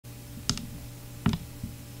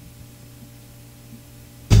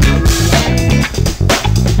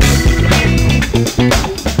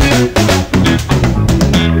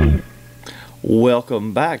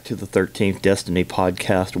welcome back to the 13th Destiny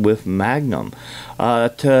podcast with Magnum.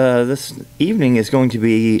 This evening is going to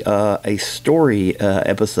be a story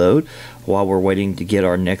episode while we're waiting to get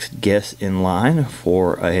our next guest in line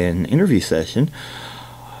for an interview session.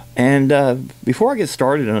 And before I get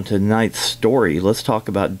started on tonight's story, let's talk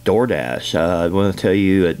about DoorDash. I want to tell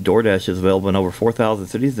you that DoorDash is available in over 4,000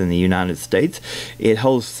 cities in the United States. It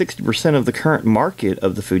holds 60% of the current market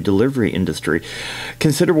of the food delivery industry.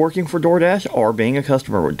 Consider working for DoorDash or being a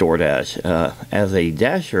customer with DoorDash. As a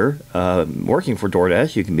Dasher, working for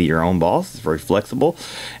DoorDash, you can be your own boss. It's very flexible.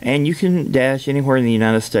 And you can dash anywhere in the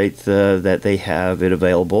United States that they have it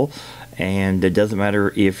available. And it doesn't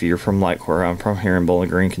matter if you're from like where I'm from here in Bowling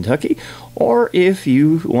Green, Kentucky, or if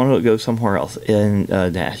you want to go somewhere else in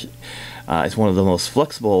Dash. It's one of the most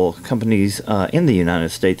flexible companies in the United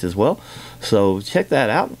States as well. So check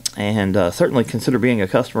that out, and certainly consider being a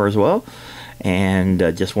customer as well. And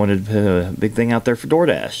just wanted to put a big thing out there for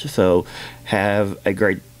DoorDash. So have a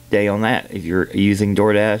great day on that if you're using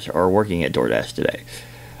DoorDash or working at DoorDash today.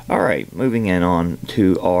 All right, moving on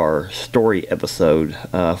to our story episode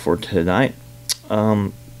for tonight.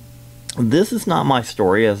 This is not my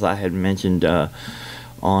story, as I had mentioned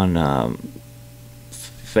on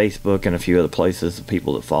Facebook and a few other places,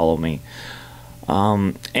 people that follow me.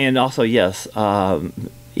 And also, yes,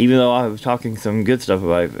 even though I was talking some good stuff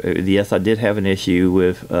about it, yes, I did have an issue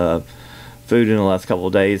with food in the last couple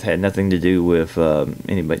of days. Had nothing to do with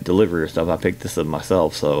anybody delivery or stuff. I picked this up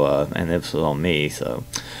myself, so and it was on me. So,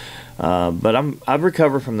 but I've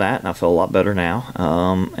recovered from that, and I feel a lot better now.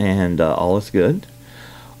 And all is good.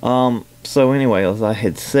 So anyway, as I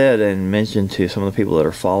had said and mentioned to some of the people that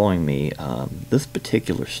are following me, this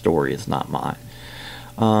particular story is not mine.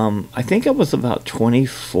 I think I was about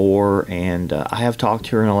 24, and I have talked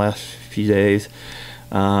to her in the last few days.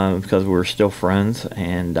 Because we're still friends,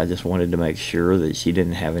 and I just wanted to make sure that she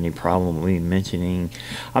didn't have any problem with me mentioning.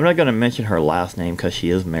 I'm not going to mention her last name because she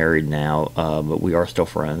is married now, but we are still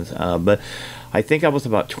friends. But I think I was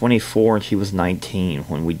about 24 and she was 19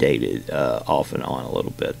 when we dated off and on a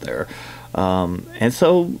little bit there. And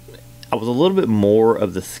so I was a little bit more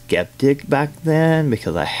of the skeptic back then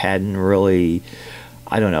because I hadn't really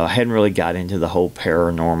got into the whole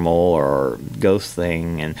paranormal or ghost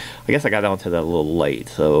thing, and I guess I got onto that a little late.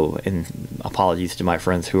 So, and apologies to my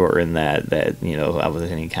friends who are in that I was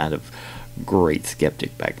any kind of great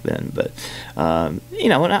skeptic back then. But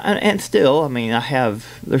and still, I mean,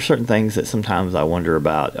 there's certain things that sometimes I wonder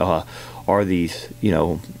about. Are these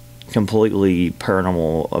completely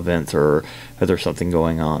paranormal events, or is there something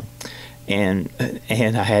going on? And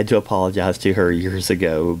I had to apologize to her years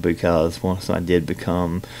ago because once I did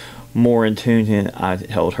become more in tune, I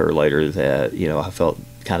told her later that I felt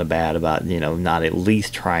kind of bad about not at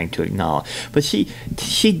least trying to acknowledge. But she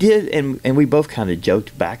did, and we both kind of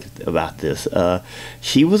joked back about this.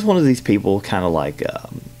 She was one of these people, kind of like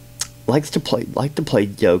like to play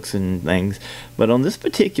jokes and things. But on this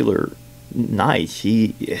particular night,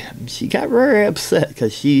 she got very upset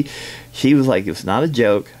because she was like, it's not a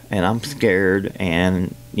joke, and I'm scared,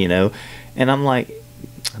 and and I'm like,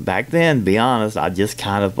 back then, be honest, I just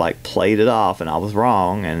kind of like played it off, and I was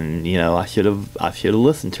wrong, and I should have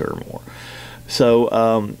listened to her more. So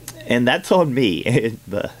and that's on me.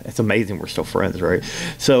 But it's amazing we're still friends, right?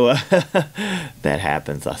 So that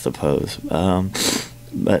happens, I suppose.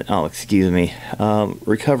 But excuse me,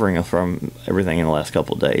 recovering from everything in the last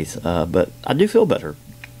couple of days. But I do feel better,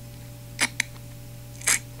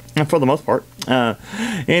 for the most part.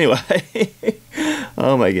 Anyway,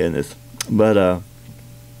 oh my goodness. But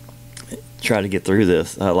try to get through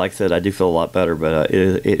this. Like I said, I do feel a lot better, but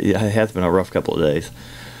it has been a rough couple of days.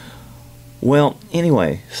 Well,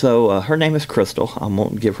 anyway, so her name is Crystal. I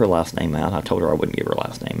won't give her last name out. I told her I wouldn't give her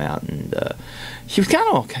last name out, and she was kind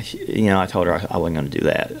of, I told her I wasn't going to do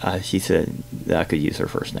that. She said that I could use her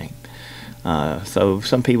first name. So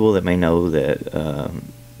some people that may know that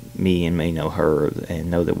me and may know her and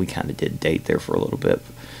know that we kind of did date there for a little bit.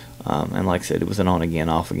 And like I said, it was an on-again,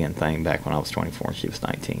 off-again thing back when I was 24 and she was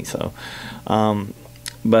 19. So,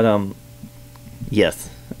 yes.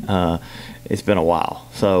 It's been a while.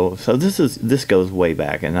 So this goes way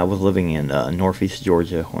back, and I was living in Northeast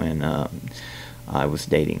Georgia when I was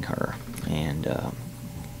dating her. And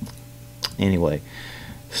anyway,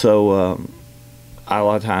 so a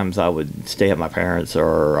lot of times I would stay at my parents',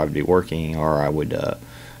 or I'd be working, or I would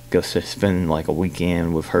go spend like a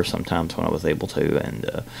weekend with her sometimes when I was able to.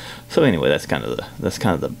 And so anyway, that's kind of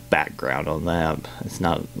the background on that. It's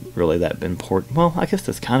not really that important. Well, I guess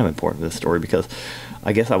that's kind of important to the story because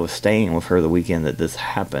I guess I was staying with her the weekend that this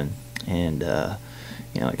happened, and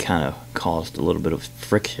it kind of caused a little bit of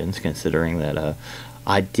frictions, considering that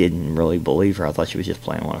I didn't really believe her. I thought she was just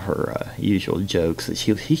playing one of her usual jokes. That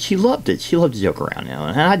she loved it. She loved to joke around,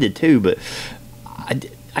 and I did too. But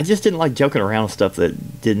I just didn't like joking around with stuff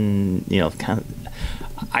that didn't, kind of.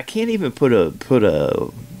 I can't even put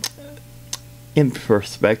a in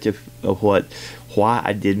perspective of why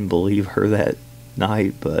I didn't believe her that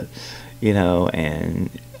night, but and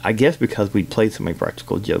I guess because we played so many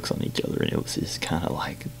practical jokes on each other, and it was just kind of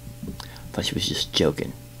like I thought she was just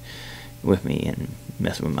joking with me and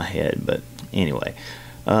messing with my head. But anyway,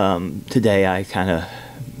 today I kind of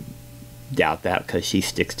doubt that, because she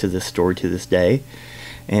sticks to this story to this day,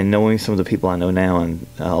 and knowing some of the people I know now and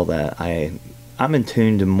all that, I'm in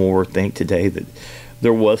tune to more think today that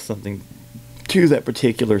there was something to that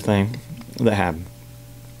particular thing that happened.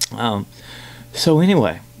 So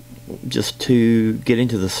anyway, just to get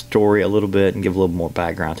into the story a little bit and give a little more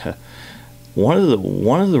background to one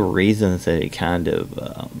of the reasons that it kind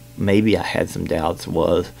of maybe I had some doubts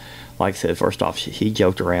was, like I said, first off, she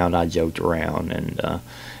joked around, I joked around, and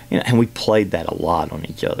and we played that a lot on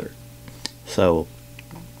each other. So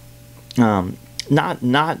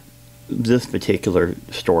not this particular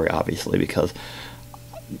story, obviously, because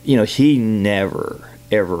she never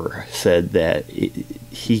ever said that.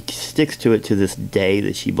 He sticks to it to this day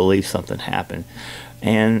that she believes something happened,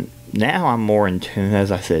 and now I'm more in tune,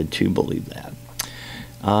 as I said, to believe that.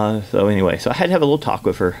 So anyway, so I had to have a little talk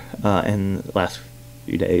with her in the last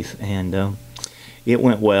few days, and it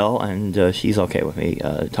went well, and she's okay with me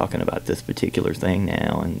talking about this particular thing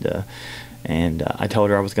now, and I told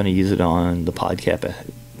her I was going to use it on the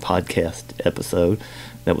podcast episode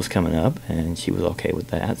that was coming up, and she was okay with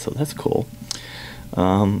that, so that's cool.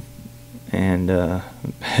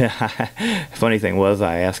 Funny thing was,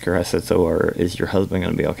 I asked her, I said, so is your husband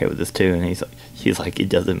going to be okay with this too? And she's like, it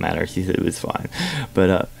doesn't matter. She said it was fine.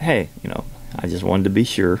 But hey, I just wanted to be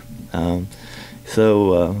sure.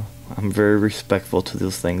 So I'm very respectful to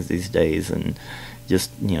those things these days, and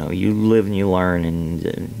just, you live and you learn,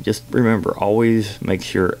 and just remember, always make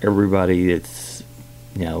sure everybody that's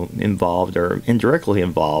involved or indirectly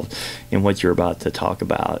involved in what you're about to talk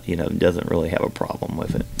about, doesn't really have a problem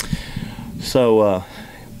with it. So,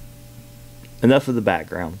 enough of the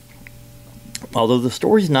background. Although the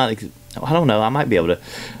story's not, I don't know, I might be able to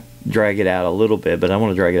drag it out a little bit, but I don't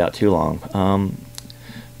want to drag it out too long.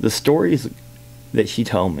 The stories that she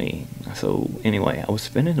told me, so anyway, I was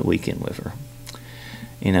spending the weekend with her,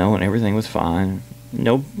 and everything was fine.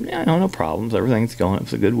 No problems. Everything's going. It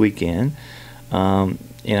was a good weekend. And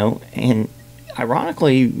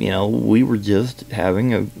ironically, we were just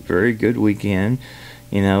having a very good weekend,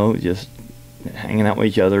 just hanging out with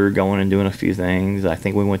each other, going and doing a few things. I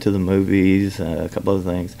think we went to the movies, a couple of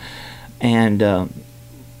things. And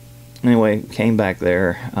anyway, came back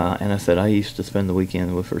there, and I said I used to spend the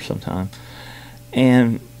weekend with her sometime.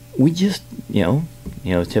 And we just,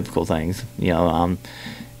 typical things, we're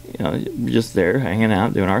just there hanging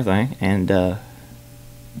out, doing our thing. And,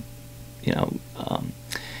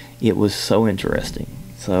 it was so interesting.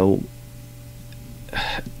 So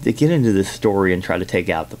to get into this story and try to take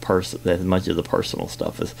out as much of the personal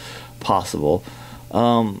stuff as possible,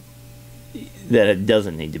 that it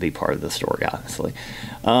doesn't need to be part of the story, honestly.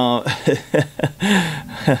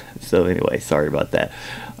 So anyway, sorry about that.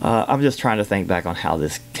 I'm just trying to think back on how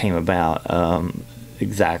this came about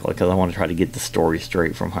exactly, because I want to try to get the story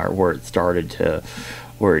straight from where it started to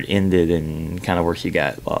where it ended, and kind of where she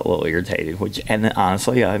got a little irritated, and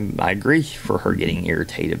honestly, I agree for her getting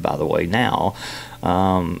irritated, by the way, now.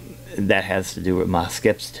 That has to do with my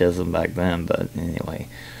skepticism back then, but anyway.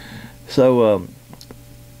 So,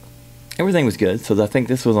 everything was good. So I think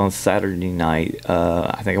this was on Saturday night.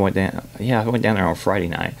 I think I went down there on Friday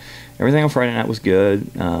night. Everything on Friday night was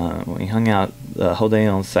good. We hung out the whole day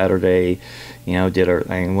on Saturday. Did our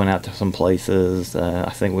thing. Went out to some places. I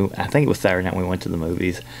think it was Saturday night we went to the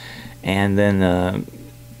movies, and then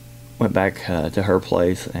went back to her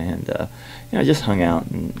place, and just hung out,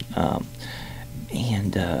 and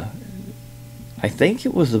I think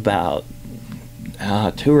it was about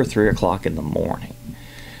 2 or 3 o'clock in the morning,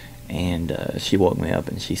 and she woke me up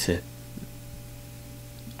and she said,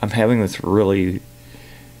 "I'm having this really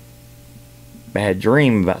bad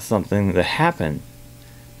dream about something that happened."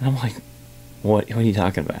 And I'm like, what are you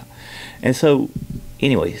talking about? And so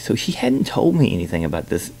anyway, so she hadn't told me anything about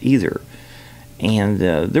this either. And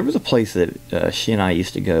there was a place that she and I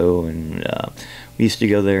used to go, and we used to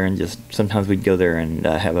go there, and just sometimes we'd go there and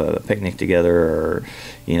have a picnic together, or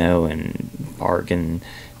and park, and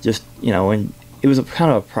just and it was a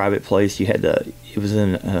kind of a private place. It was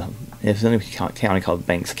in a county called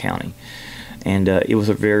Banks County. And it was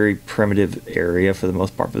a very primitive area for the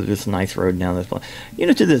most part, but there's a nice road down this place.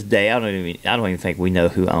 To this day, I don't even think we know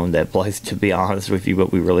who owned that place, to be honest with you.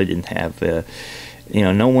 But we really didn't have,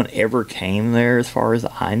 no one ever came there, as far as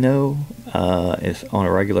I know, on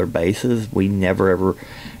a regular basis. We never ever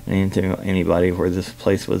ran into anybody where this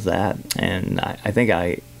place was at. And I think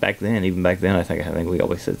back then, I think we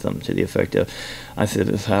always said something to the effect of, I said,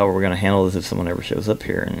 "This is how we're going to handle this if someone ever shows up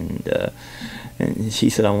here." And she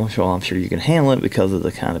said, "I'm sure you can handle it because of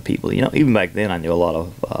the kind of people." Even back then, I knew a lot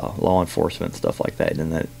of law enforcement stuff like that in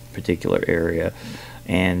that particular area,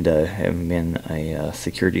 and having been a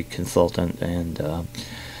security consultant and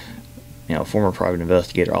former private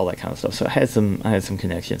investigator, all that kind of stuff. So I had some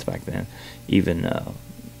connections back then, even a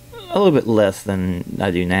little bit less than I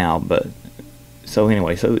do now. But so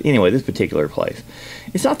anyway, this particular place,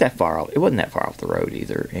 it's not that far off. It wasn't that far off the road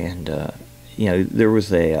either, and there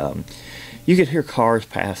was you could hear cars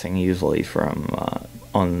passing usually from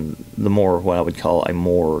on the more, what I would call a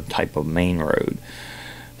more type of main road.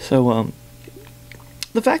 So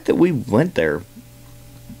the fact that we went there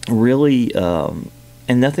really, and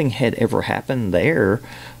nothing had ever happened there,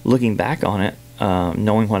 looking back on it,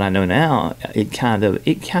 knowing what I know now, it kind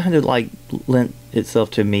of like lent itself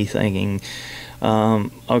to me thinking,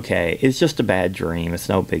 okay, it's just a bad dream. It's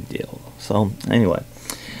no big deal. So anyway,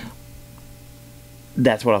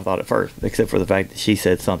 that's what I thought at first, except for the fact that she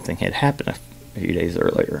said something had happened a few days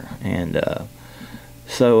earlier. And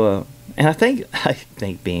and I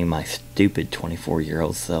think being my stupid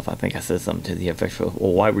 24-year-old self, I think I said something to the effect of,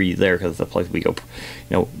 "Well, why were you there?" Because it's a place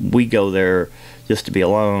we go there just to be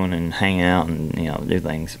alone and hang out and do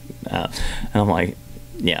things. And I'm like,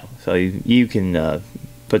 yeah. So you can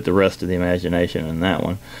put the rest of the imagination in that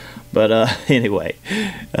one. But anyway,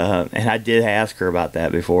 and I did ask her about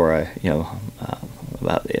that before I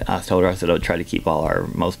told her, I said, "I'll try to keep all our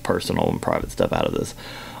most personal and private stuff out of this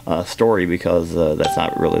story, because that's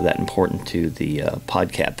not really that important to the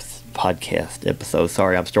podcast episode."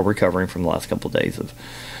 Sorry, I'm still recovering from the last couple of days of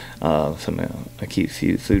some acute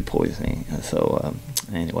food poisoning. So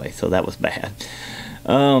anyway, so that was bad.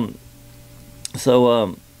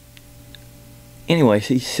 Anyway,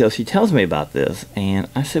 she tells me about this, and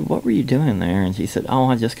I said, "What were you doing there?" And she said, "Oh,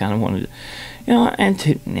 I just kind of wanted to, and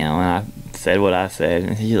I said what I said."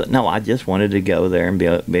 And she's like, "No, I just wanted to go there and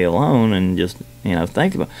be alone and just,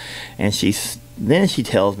 think about it." And then she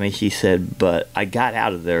tells me, she said, "But I got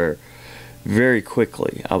out of there very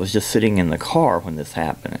quickly. I was just sitting in the car when this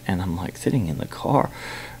happened." And I'm like, "Sitting in the car?"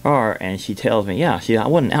 And she tells me, "Yeah, I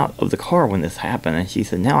wasn't out of the car when this happened." And she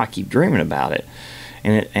said, "Now I keep dreaming about it,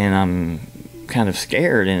 and I'm kind of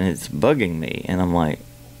scared, and it's bugging me." And I'm like,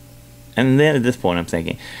 and then at this point I'm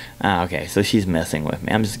thinking, okay, so she's messing with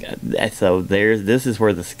me. This is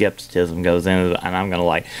where the skepticism goes in, and I'm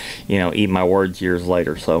gonna eat my words years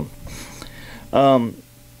later. So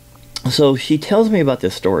so she tells me about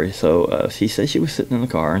this story. So she said she was sitting in the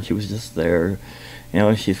car and she was just there.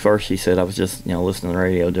 She said, "I was just listening to the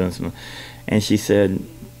radio, doing some," and she said,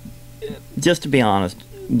 just to be honest,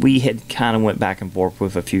 we had kind of went back and forth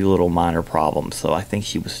with a few little minor problems. So I think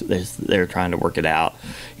they were trying to work it out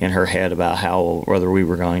in her head about whether we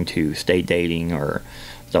were going to stay dating or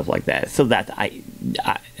stuff like that. So that I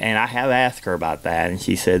have asked her about that, and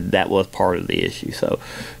she said that was part of the issue. So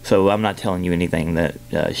I'm not telling you anything that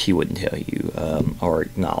she wouldn't tell you or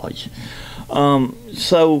acknowledge.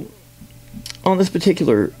 So on this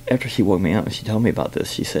particular, after she woke me up and she told me about this,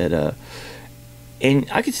 she said, and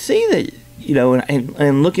I could see that,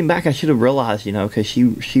 and looking back, I should have realized, because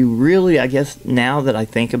she really, I guess now that I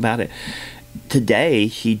think about it, today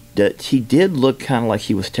she did look kind of like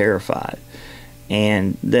she was terrified,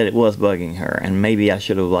 and that it was bugging her, and maybe I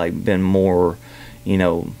should have been more,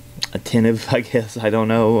 attentive, I guess. I don't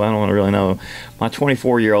know. I don't really know. My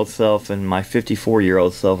 24-year-old self and my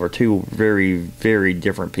 54-year-old self are two very, very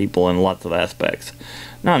different people in lots of aspects.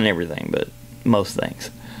 Not in everything, but most things.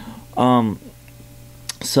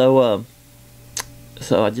 So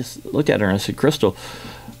I just looked at her and I said, "Crystal,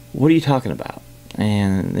 what are you talking about?"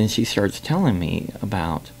 And then she starts telling me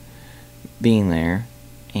about being there,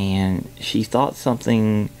 and she thought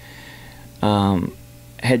something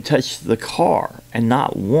had touched the car, and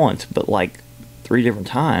not once, but 3 different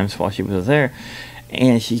times while she was there.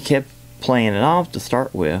 And she kept playing it off to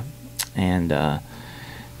start with, and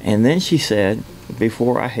then she said,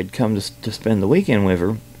 before I had come to spend the weekend with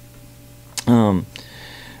her,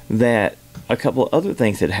 that a couple of other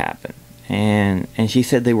things had happened, and she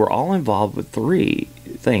said they were all involved with 3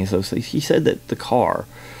 things. So she said that the car,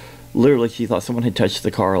 literally, she thought someone had touched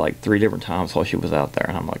the car 3 different times while she was out there.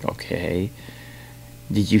 And I'm like, okay,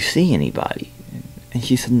 did you see anybody? And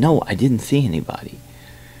she said, no, I didn't see anybody.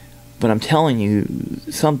 But I'm telling you,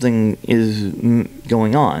 something is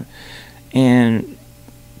going on. And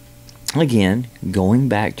again, going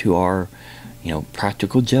back to our,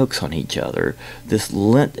 practical jokes on each other, this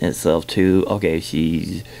lent itself to,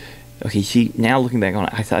 she, now looking back on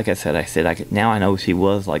it, like I said, now I know she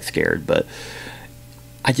was like scared, but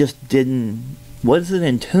I just wasn't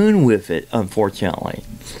in tune with it, unfortunately.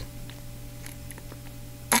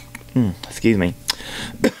 Excuse me.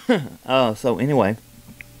 So anyway,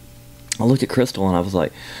 I looked at Crystal and I was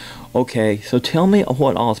like, okay, so tell me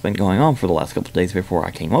what all's been going on for the last couple of days before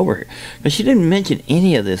I came over here. Because she didn't mention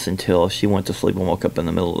any of this until she went to sleep and woke up in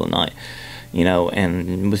the middle of the night,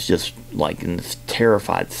 and was just like in this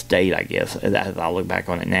terrified state, I guess, as I look back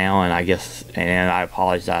on it now. And I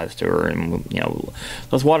apologized to her, and,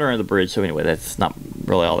 let's water under the bridge. So anyway, that's not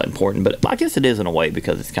really all that important, but I guess it is in a way,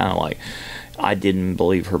 because it's kind of like, I didn't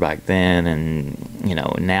believe her back then, and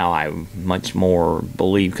now I much more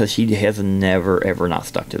believe, because she has never ever not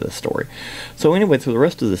stuck to this story. So anyway, so the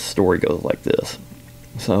rest of this story goes like this.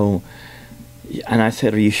 So, and I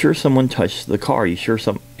said, "Are you sure someone touched the car? Are you sure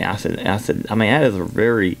some?" I said, I mean, that is a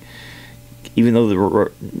very, even though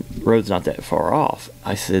the road's not that far off,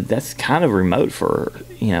 I said that's kind of remote for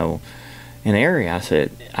an area. I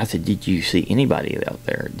said, did you see anybody out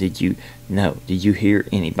there? Did you hear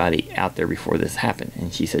anybody out there before this happened?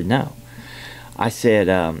 And she said, no. I said,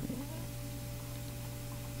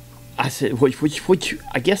 which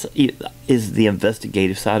I guess is the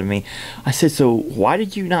investigative side of me. I said, so why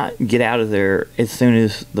did you not get out of there as soon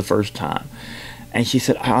as the first time? And she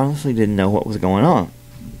said, I honestly didn't know what was going on.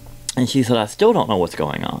 And she said, I still don't know what's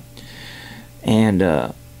going on. And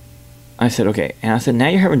I said, okay. And I said, now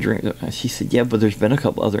you're having dreams. She said, yeah, but there's been a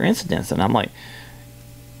couple other incidents. And I'm like,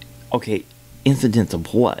 okay, incidents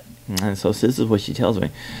of what? And so this is what she tells me.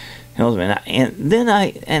 And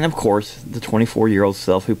of course, the 24-year-old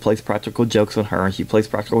self who plays practical jokes on her, and she plays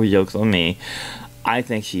practical jokes on me, I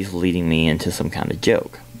think she's leading me into some kind of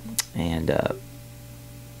joke. And,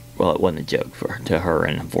 well, it wasn't a joke to her,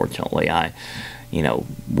 and unfortunately, I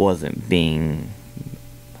wasn't being...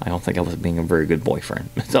 I don't think I was being a very good boyfriend.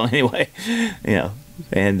 So anyway,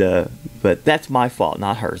 but that's my fault,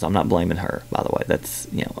 not hers. I'm not blaming her, by the way. That's,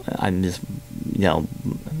 I'm just,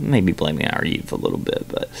 maybe blaming our youth a little bit,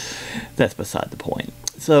 but that's beside the point.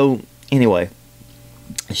 So anyway,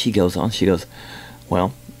 she goes on. She goes,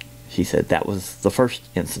 well, she said that was the first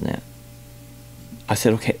incident. I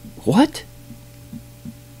said, okay, what? What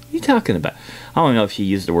are you talking about? I don't know if she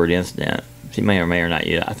used the word incident. She may or may not.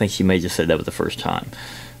 I think she may just said that was the first time.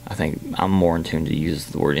 I think I'm more in tune to use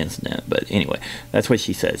the word incident, but anyway, that's what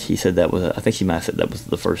she said. She said that was, I think she might have said that was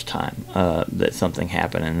the first time that something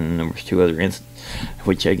happened, and then there was two other incidents,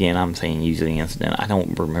 which again, I'm saying using incident. I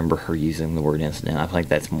don't remember her using the word incident. I think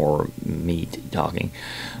that's more me talking.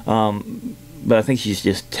 But I think she's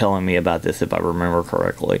just telling me about this, if I remember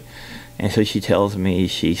correctly. And so she tells me,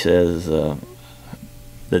 she says,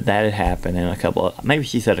 that had happened, and maybe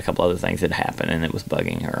she said a couple other things had happened, and it was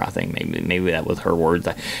bugging her. I think maybe that was her words.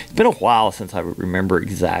 It's been a while since I remember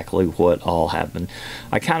exactly what all happened.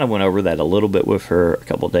 I kind of went over that a little bit with her a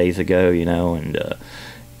couple days ago, and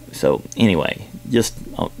so anyway, just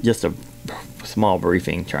a small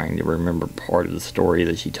briefing, trying to remember part of the story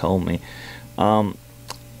that she told me,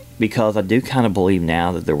 because I do kind of believe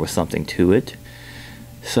now that there was something to it.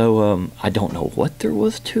 So I don't know what there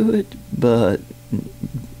was to it, but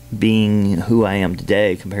being who I am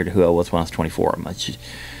today compared to who I was when I was 24, I'm much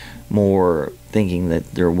more thinking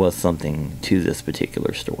that there was something to this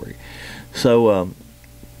particular story. So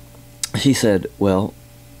she said,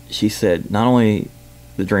 not only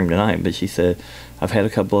the dream tonight, but she said, I've had a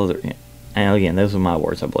couple other, and again, those are my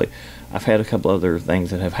words, I believe. I've had a couple other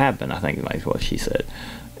things that have happened, I think is what she said.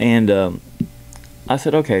 And I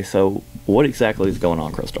said, okay, so what exactly is going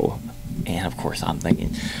on, Crystal? And of course, I'm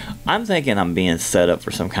thinking I'm being set up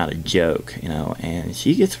for some kind of joke, and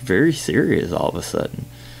she gets very serious all of a sudden.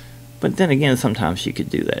 But then again, sometimes she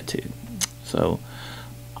could do that too. So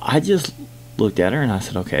I just looked at her and I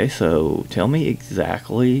said, okay, so tell me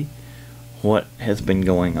exactly what has been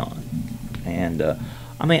going on. And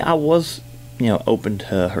I was, open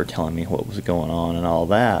to her telling me what was going on and all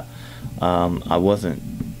that. I wasn't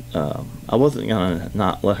gonna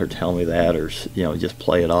not let her tell me that, or just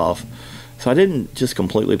play it off. So I didn't just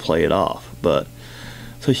completely play it off. But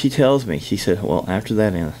so she tells me, she said, well, after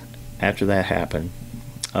that happened,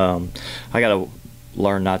 I gotta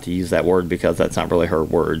learn not to use that word because that's not really her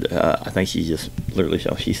word. I think she just literally,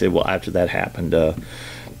 she said, well, after that happened,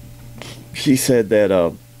 she said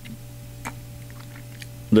that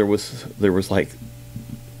there was like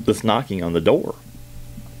this knocking on the door.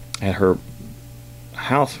 at her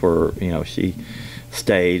house where she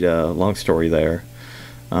stayed. Long story there.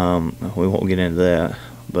 We won't get into that,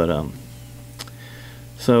 but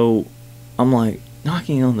so I'm like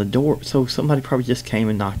knocking on the door. So somebody probably just came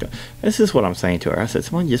and knocked on. This is what I'm saying to her. I said,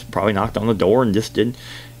 someone just probably knocked on the door and just didn't.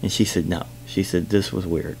 And she said, no. She said, this was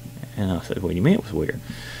weird. And I said, what do you mean it was weird?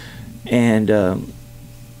 And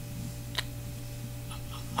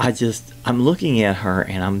I'm looking at her,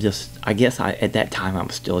 and I guess at that time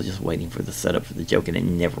I'm still just waiting for the setup for the joke, and it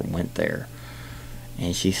never went there.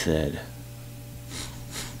 And she said,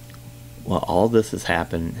 well, all this has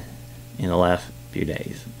happened in the last few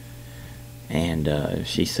days. And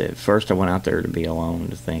she said, first I went out there to be alone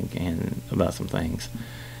to think about some things.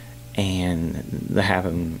 And that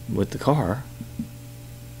happened with the car.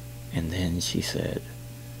 And then she said,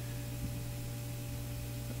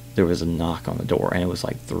 there was a knock on the door, and it was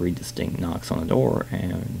like 3 distinct knocks on the door.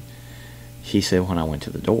 And she said, when I went to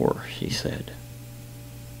the door, she said,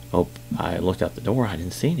 oh, I looked out the door, I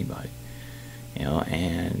didn't see anybody.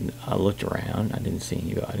 And I looked around, I didn't see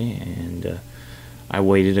anybody, and I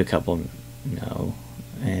waited a couple,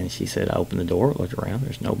 and she said, I opened the door, looked around,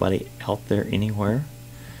 there's nobody out there anywhere.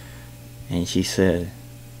 And she said,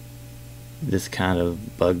 this kind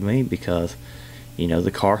of bugged me because,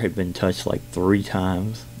 the car had been touched like 3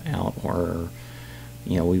 times out where,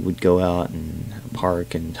 we would go out and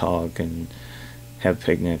park and talk and have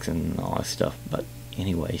picnics and all that stuff. But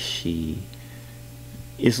anyway, she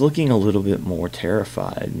is looking a little bit more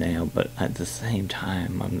terrified now, but at the same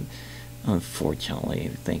time, I'm unfortunately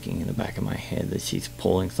thinking in the back of my head that she's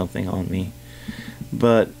pulling something on me.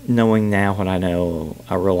 But knowing now what I know,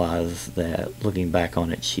 I realize that looking back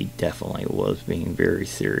on it, she definitely was being very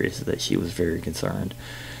serious, that she was very concerned.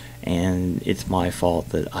 And it's my fault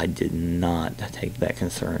that I did not take that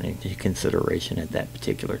concern into consideration at that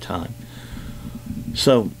particular time.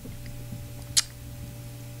 So,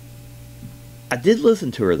 I did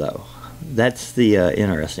listen to her though. That's the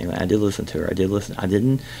interesting thing. I did listen to her. I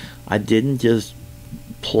didn't just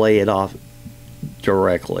play it off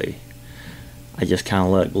directly. I just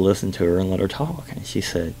kind of listened to her and let her talk. And she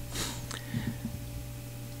said,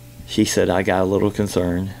 I got a little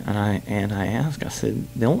concerned, and I asked. I said,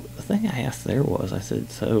 the thing I asked there was, I said,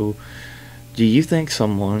 so, do you think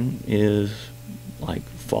someone is like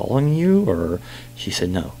following you? Or she said,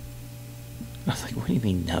 no. I was like, what do you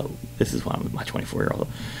mean no? This is why I'm with my 24-year-old.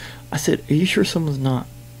 I said, are you sure someone's not,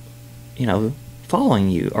 following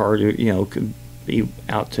you, or could be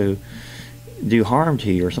out to do harm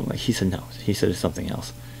to you or something? She said no. She said it's something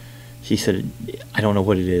else. She said, I don't know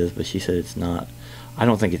what it is, but she said it's not. I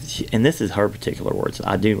don't think it's, and this is her particular words.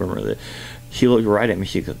 I do remember that. She looked right at me.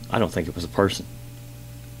 She goes, I don't think it was a person.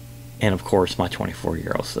 And of course, my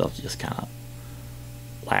 24-year-old self just kind of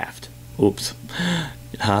laughed. Oops.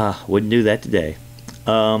 Wouldn't do that today.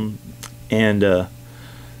 And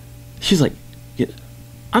she's like,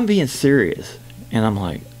 I'm being serious. And I'm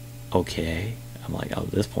like, okay. I'm like, oh,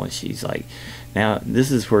 at this point, she's like, now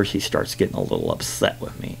this is where she starts getting a little upset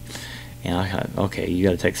with me. And I thought, okay, you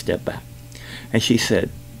got to take a step back. And she said,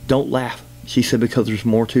 don't laugh. She said, because there's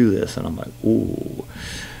more to this. And I'm like, ooh.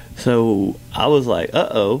 So I was like,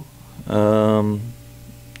 uh-oh.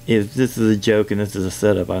 If this is a joke and this is a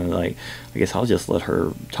setup, I'm like, I guess I'll just let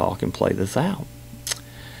her talk and play this out.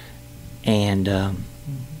 And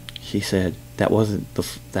she said, that was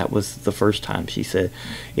the first time. She said,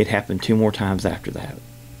 it happened 2 more times after that.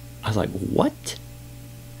 I was like, what?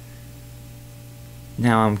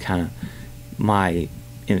 Now I'm kind of, my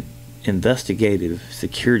investigative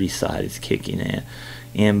security side is kicking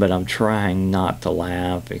in, but I'm trying not to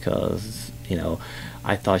laugh because,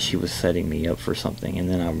 I thought she was setting me up for something, and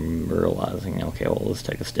then I'm realizing, okay, well, let's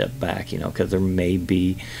take a step back, because there may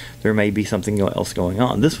be something else going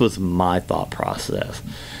on. This was my thought process.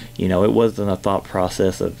 It wasn't a thought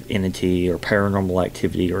process of entity or paranormal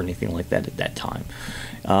activity or anything like that at that time.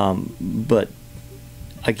 But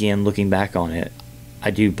again, looking back on it, I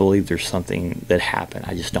do believe there's something that happened.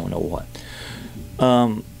 I just don't know what.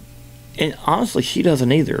 And honestly, she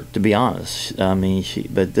doesn't either, to be honest. I mean,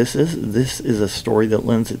 but this is a story that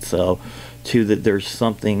lends itself to that there's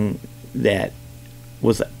something that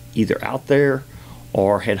was either out there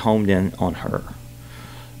or had homed in on her.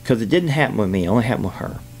 Because it didn't happen with me, it only happened with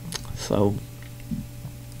her. So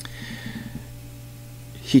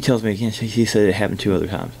she tells me again, she said it happened 2 other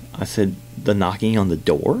times. I said, the knocking on the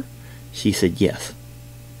door? She said, yes.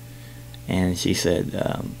 And she said,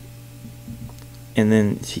 and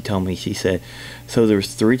then she told me, she said, so there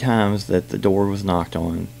was 3 times that the door was knocked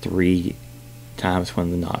on, 3 times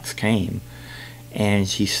when the knocks came. And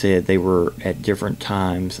she said they were at different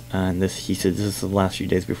times, and she said this is the last few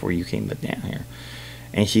days before you came down here.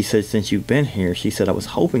 And she said, since you've been here, she said, I was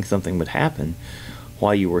hoping something would happen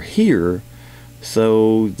while you were here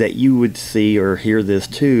so that you would see or hear this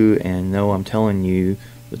too and know I'm telling you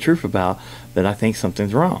the truth about that I think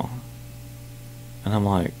something's wrong. And I'm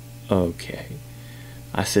like, okay.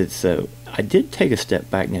 I said, so I did take a step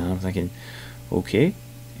back now. I'm thinking, okay.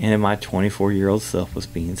 And my 24-year-old self was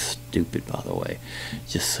being stupid, by the way.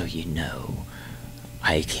 Just so you know,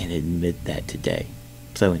 I can admit that today.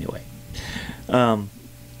 So anyway,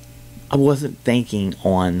 I wasn't thinking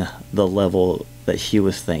on the level that she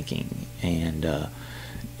was thinking, and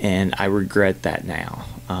I regret that now.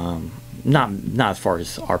 Not as far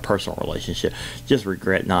as our personal relationship, just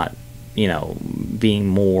regret not, being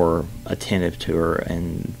more attentive to her,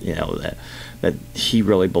 and that she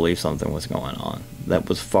really believed something was going on that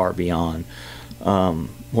was far beyond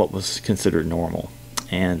what was considered normal,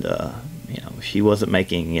 and she wasn't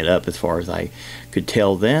making it up as far as I could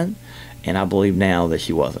tell then. And I believe now that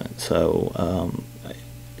she wasn't. So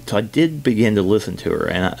I did begin to listen to her,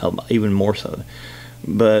 and even more so.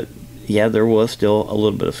 But yeah, there was still a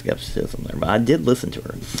little bit of skepticism there. But I did listen to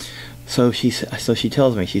her. So she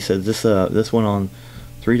tells me, she said this went on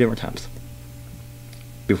 3 different times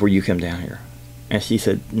before you come down here. And she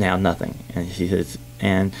said, now nothing. And she says,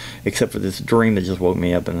 and except for this dream that just woke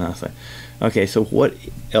me up. And I said, okay, so what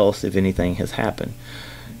else, if anything, has happened?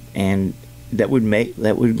 And that would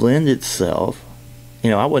lend itself,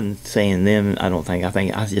 I wasn't saying them,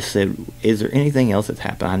 I just said, is there anything else that's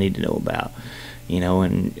happened I need to know about?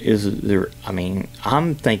 And is there,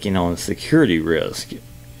 I'm thinking on security risk.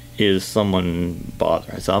 Is someone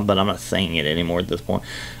bothering us? But I'm not saying it anymore at this point.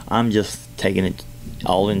 I'm just taking it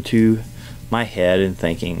all into my head and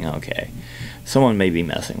thinking, okay, someone may be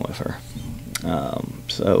messing with her.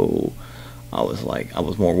 So I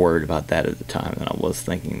was more worried about that at the time than I was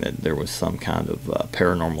thinking that there was some kind of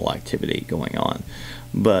paranormal activity going on.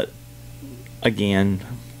 But again,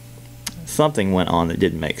 something went on that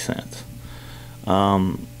didn't make sense.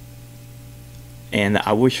 And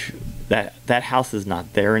I wish that house is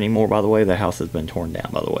not there anymore, by the way. That house has been torn down,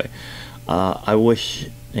 by the way. I wish,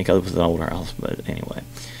 because it was an older house, but anyway.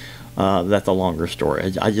 That's a longer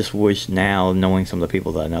story. I just wish now, knowing some of the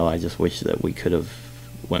people that I know, I just wish that we could have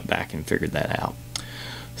went back and figured that out.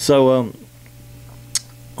 So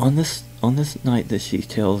on this night that she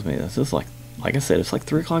tells me this is like I said, it's like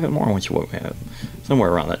 3 o'clock in the morning when she woke me up,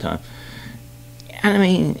 somewhere around that time.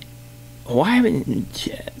 And why haven't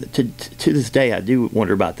to this day I do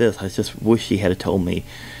wonder about this. I just wish she had told me,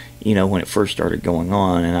 when it first started going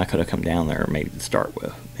on, and I could have come down there maybe to start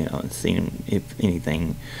with, and seen if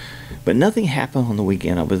anything. But nothing happened on the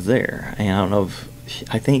weekend I was there, and I don't know if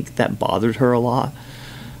I think that bothered her a lot.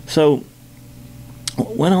 So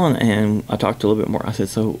went on, and I talked a little bit more. I said,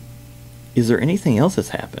 so is there anything else that's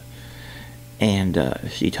happened? And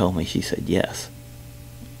she told me, she said, yes.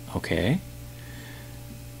 Okay.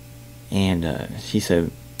 And she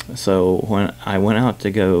said, so when I went out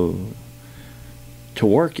to go to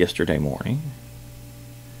work yesterday morning,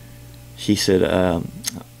 she said,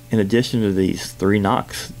 in addition to these 3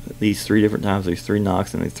 knocks, these 3 different times, these 3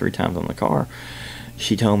 knocks and these 3 times on the car,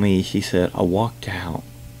 she told me, she said, I walked out,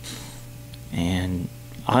 and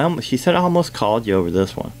she said, I almost called you over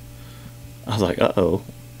this one. I was like, uh-oh,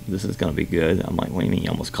 this is going to be good. I'm like, what do you mean you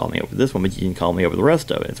almost called me over this one, but you didn't call me over the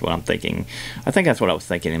rest of it? That's what I'm thinking. I think that's what I was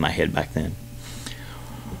thinking in my head back then.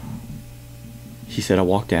 She said, I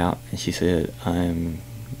walked out, and she said, I'm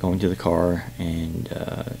going to the car, and,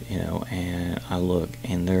 and I look,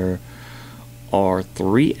 and there are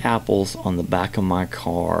 3 apples on the back of my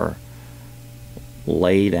car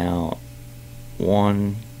laid out,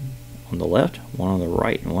 one on the left, one on the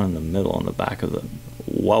right, and one in the middle on the back of the...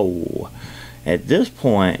 Whoa. At this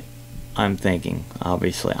point, I'm thinking,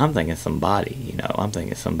 obviously, I'm thinking somebody, I'm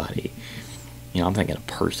thinking somebody, I'm thinking a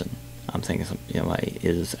person. I'm thinking somebody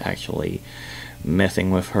is actually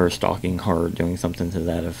messing with her, stalking her, doing something to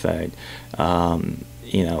that effect. I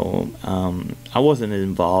wasn't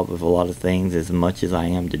involved with a lot of things as much as I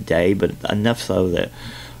am today, but enough so that,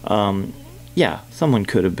 someone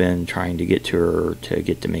could have been trying to get to her, to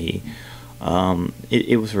get to me.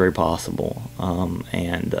 It was very possible.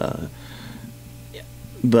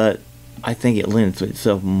 But I think it lends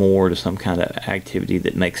itself more to some kind of activity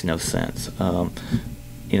that makes no sense. I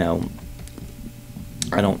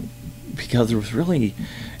don't, because there was really,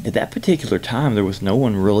 at that particular time, there was no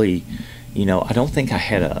one really, I don't think I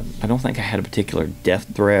had a particular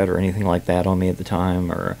death threat or anything like that on me at the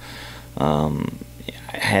time, or I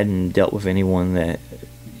hadn't dealt with anyone that,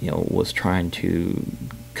 was trying to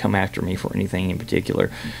come after me for anything in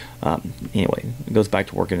particular. Anyway, it goes back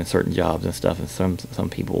to working in certain jobs and stuff, and some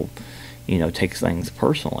people, take things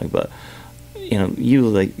personally, but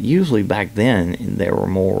usually back then they were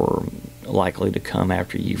more likely to come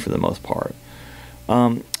after you for the most part.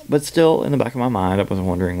 But still, in the back of my mind, I was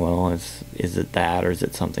wondering, well, is it that, or is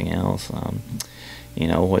it something else?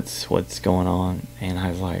 What's going on? And I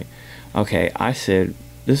was like, okay. I said,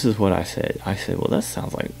 this is what I said. I said, well, that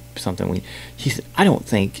sounds like something She said, I don't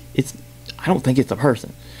think it's a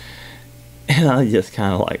person. And I just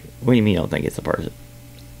kind of like, what do you mean you don't think it's a person?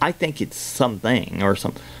 I think it's something or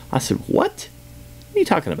some. I said, what? What are you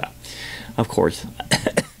talking about? Of course,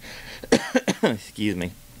 excuse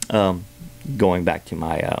me. Going back to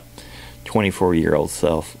my 24-year-old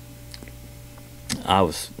self, I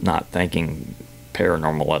was not thinking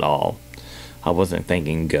paranormal at all. I wasn't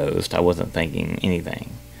thinking ghost. I wasn't thinking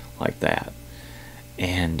anything like that.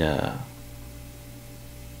 And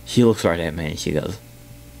she looks right at me and she goes,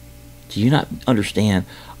 do you not understand?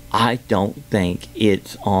 I don't think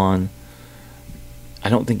it's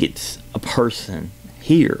a person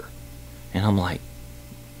here. And I'm like,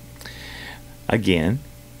 again,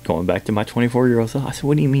 going back to my 24-year-old self, I said,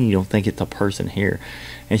 what do you mean you don't think it's a person here?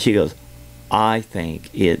 And she goes, I think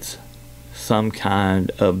it's some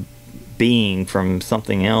kind of being from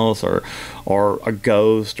something else, or a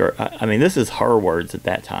ghost, or I mean, this is her words at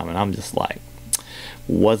that time, and I'm just like,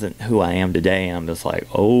 wasn't who I am today, and I'm just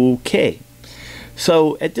like, okay.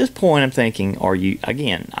 So at this point, I'm thinking, are you,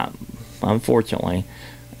 again, unfortunately,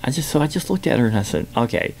 I just looked at her and I said,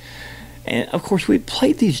 okay. And of course, we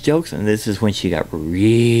played these jokes, and this is when she got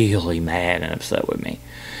really mad and upset with me.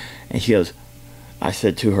 And she goes, I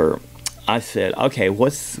said to her, okay,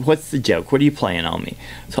 what's the joke? What are you playing on me?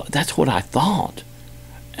 So that's what I thought.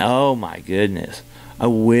 Oh my goodness. I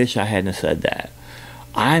wish I hadn't said that.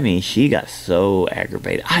 I mean, she got so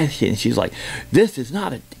aggravated. And she's like, this is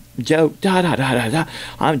not a joke, da da da da da.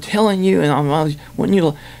 I'm telling you, and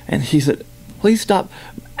and she said, please stop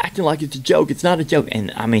acting like it's a joke. It's not a joke.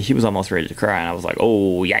 And I mean, she was almost ready to cry, and I was like,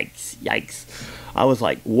 oh, yikes. I was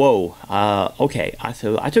like, whoa, okay.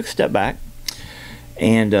 So I took a step back,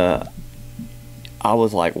 and I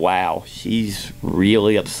was like, wow, she's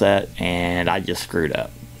really upset, and I just screwed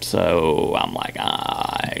up. So I'm like,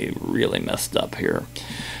 I really messed up here.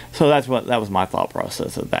 So that was my thought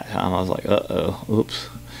process at that time. I was like, oops.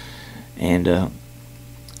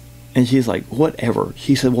 And she's like, whatever.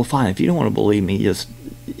 She said, well, fine, if you don't want to believe me, just,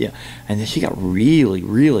 yeah. And then she got really,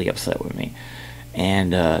 really upset with me.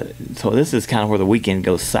 And so this is kind of where the weekend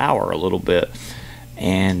goes sour a little bit.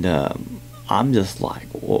 And I'm just like,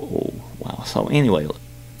 whoa, wow. So anyway,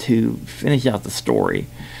 to finish out the story,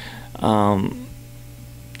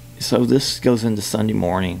 so this goes into Sunday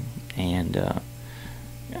morning, and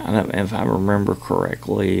if I remember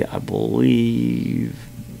correctly, I believe,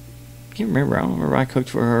 I can't remember. I don't remember I cooked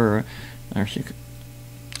for her, or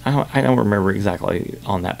I don't remember exactly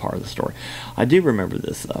on that part of the story. I do remember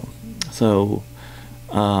this though. So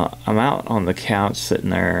I'm out on the couch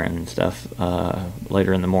sitting there and stuff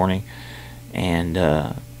later in the morning,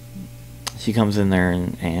 and she comes in there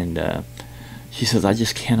and she says, I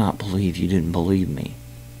just cannot believe you didn't believe me.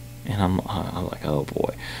 And I'm like, oh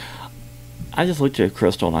boy. I just looked at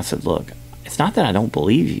Crystal and I said, look, it's not that I don't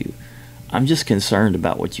believe you. I'm just concerned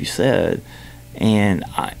about what you said. And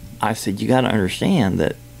I said, you got to understand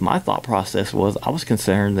that my thought process was, I was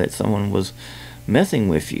concerned that someone was messing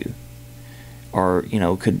with you, or,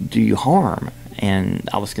 could do you harm. And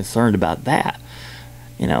I was concerned about that,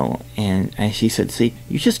 and she said, see,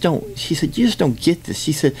 you just don't get this.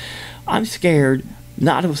 She said, I'm scared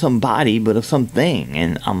not of somebody, but of something.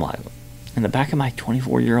 And I'm like, in the back of my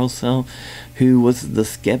 24-year-old self, who was the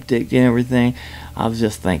skeptic and everything, I was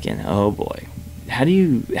just thinking, oh boy, how do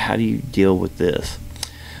you deal with this?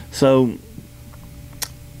 So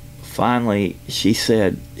finally, she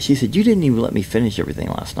said, you didn't even let me finish everything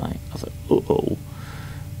last night. I was like, uh-oh.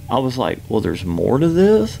 I was like, well, there's more to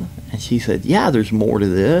this? And she said, yeah, there's more to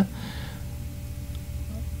this.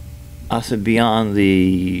 I said, beyond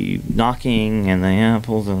the knocking and the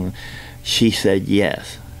apples, and she said,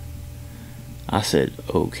 yes. I said,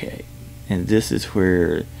 okay. And this is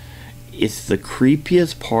where it's the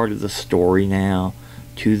creepiest part of the story now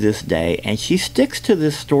to this day. And she sticks to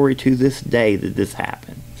this story to this day that this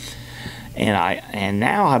happened. And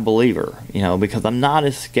now I believe her, because I'm not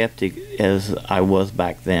as skeptic as I was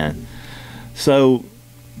back then. So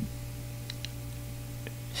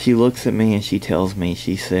she looks at me and she tells me,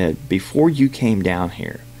 she said, before you came down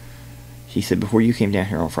here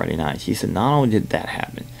on Friday night, she said, not only did that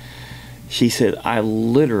happen, she said,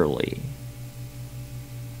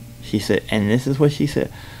 She said, and this is what she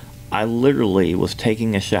said, I literally was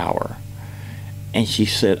taking a shower, and she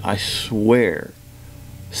said, I swear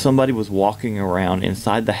somebody was walking around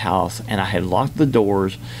inside the house, and I had locked the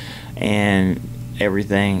doors and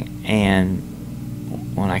everything,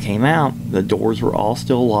 and when I came out, the doors were all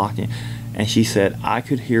still locked, and she said, I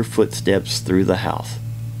could hear footsteps through the house.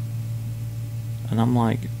 And I'm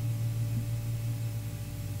like,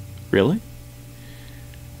 really?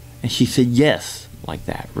 And she said, yes, like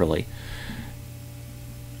that, really.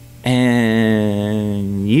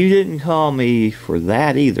 And you didn't call me for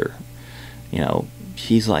that either. You know,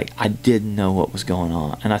 she's like, I didn't know what was going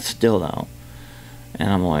on, and I still don't. And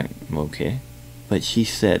I'm like, okay. But she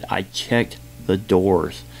said, I checked the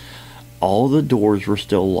doors. All the doors were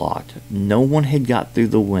still locked. No one had got through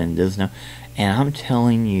the windows. No, and I'm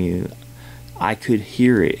telling you, I could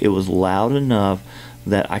hear it. It was loud enough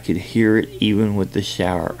that I could hear it even with the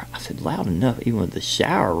shower. I said, loud enough even with the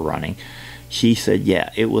shower running? She said,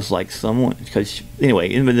 yeah, it was like someone, because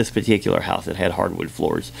anyway, in this particular house, it had hardwood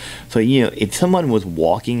floors. So, you know, if someone was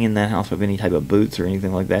walking in that house with any type of boots or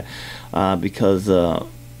anything like that, because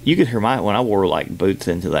you could hear when I wore like boots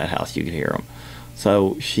into that house, you could hear them.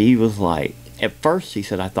 So she was like, at first she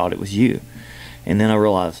said, I thought it was you. And then I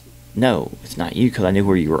realized, no, it's not you, because I knew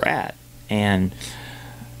where you were at. And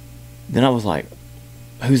then I was like,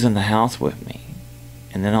 who's in the house with me?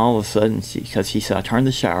 And then all of a sudden, because she said, I turned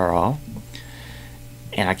the shower off,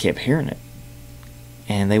 and I kept hearing it.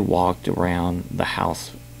 And they walked around the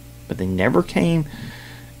house, but they never came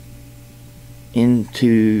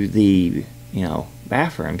into the, you know,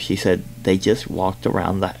 bathroom. She said they just walked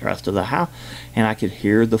around the rest of the house, and I could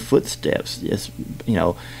hear the footsteps, just, you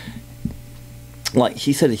know, like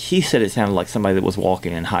she said it sounded like somebody that was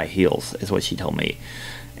walking in high heels, is what she told me.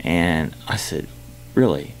 And I said,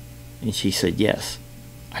 really? And she said, yes.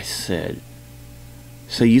 I said,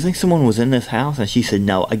 so you think someone was in this house? And she said,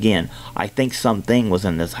 no, again, I think something was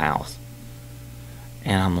in this house.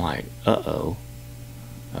 And I'm like, uh-oh,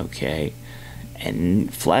 okay.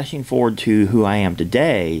 And flashing forward to who I am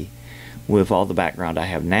today, with all the background I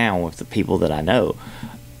have now, with the people that I know,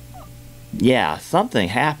 yeah, something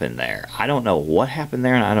happened there. I don't know what happened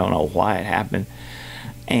there, and I don't know why it happened.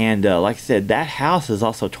 And like I said, that house is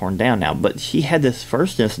also torn down now. But she had this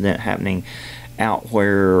first incident happening out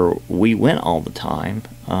where we went all the time.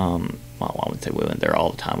 Well, I wouldn't say we went there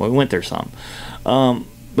all the time. We went there some.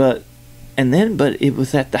 But it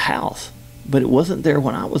was at the house. But it wasn't there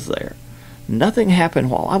when I was there. Nothing happened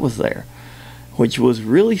while I was there, which was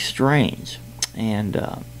really strange. And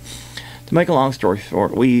to make a long story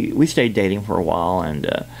short, we stayed dating for a while,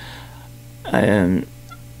 and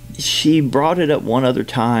she brought it up one other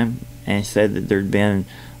time and said that there'd been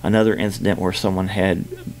another incident where someone had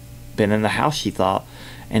been in the house, she thought,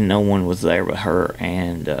 and no one was there but her.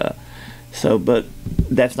 And but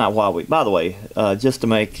that's not why we, by the way, just to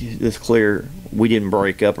make this clear, we didn't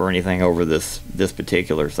break up or anything over this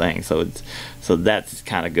particular thing, so that's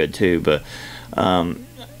kind of good too. But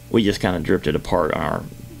we just kind of drifted apart on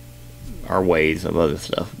our ways of other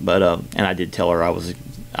stuff. But and I did tell her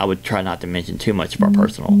I would try not to mention too much of our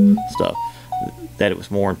personal stuff, that it was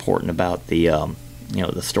more important about the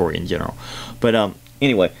the story in general. But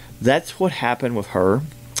anyway, that's what happened with her,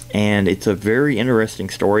 and it's a very interesting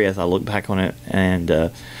story as I look back on it, and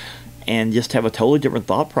just have a totally different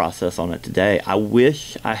thought process on it today. I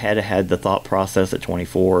wish I had the thought process at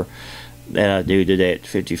 24 that I do today at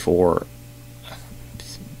 54.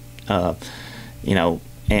 And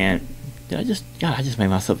I just made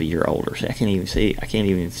myself a year older. So I can't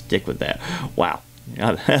even stick with that. Wow.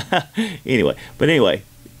 Anyway,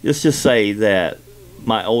 let's just say that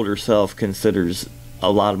my older self considers a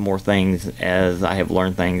lot more things, as I have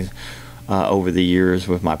learned things over the years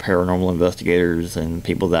with my paranormal investigators and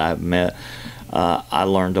people that I've met. I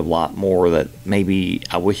learned a lot more that maybe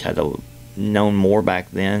I wish I'd have known more back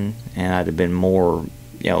then, and I'd have been more,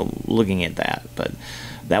 looking at that. But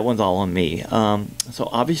that one's all on me. So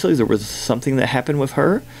obviously there was something that happened with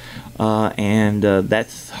her, and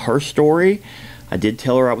that's her story. I did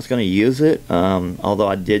tell her I was going to use it, although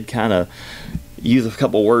I did kind of use a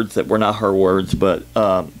couple words that were not her words, but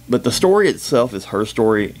the story itself is her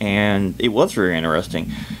story, and it was very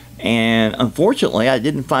interesting. And unfortunately, I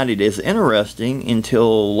didn't find it as interesting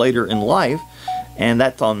until later in life, and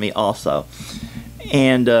that's on me also.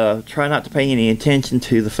 And try not to pay any attention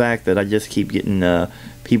to the fact that I just keep getting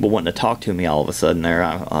people wanting to talk to me all of a sudden. There,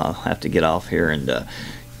 I'll have to get off here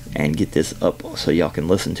and get this up so y'all can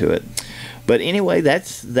listen to it. But anyway,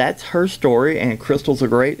 that's her story, and Crystal's a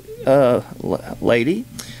great lady,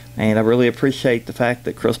 and I really appreciate the fact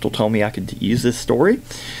that Crystal told me I could use this story.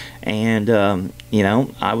 And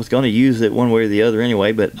I was going to use it one way or the other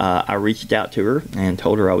anyway, but I reached out to her and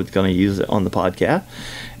told her I was going to use it on the podcast.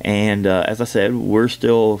 And as I said, we're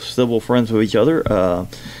still civil friends with each other.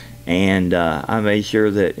 And I made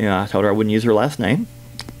sure that I told her I wouldn't use her last name.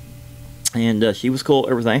 And she was cool,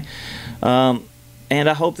 everything. And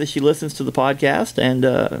I hope that she listens to the podcast, and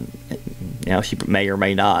she may or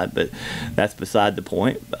may not, but that's beside the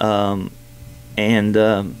point.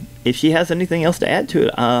 If she has anything else to add to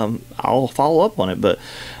it, I'll follow up on it. But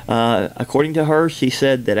according to her, she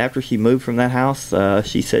said that after she moved from that house,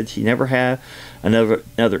 she said she never had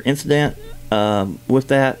another incident with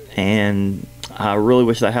that, and I really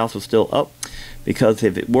wish that house was still up. Because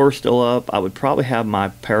if it were still up, I would probably have my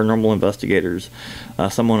paranormal investigators,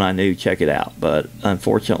 someone I knew, check it out. But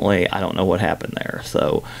unfortunately, I don't know what happened there.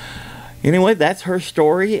 So anyway, that's her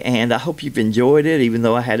story, and I hope you've enjoyed it, even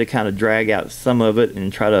though I had to kind of drag out some of it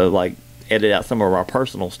and try to edit out some of our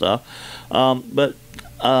personal stuff. But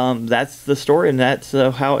that's the story, and that's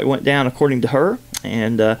how it went down according to her.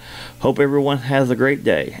 And hope everyone has a great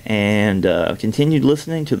day. And continue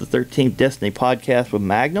listening to the 13th Destiny podcast with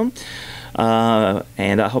Magnum.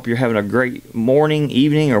 And I hope you're having a great morning,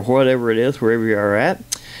 evening, or whatever it is, wherever you are at.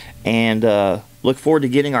 And look forward to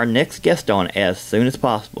getting our next guest on as soon as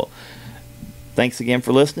possible. Thanks again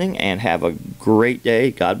for listening, and have a great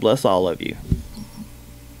day. God bless all of you.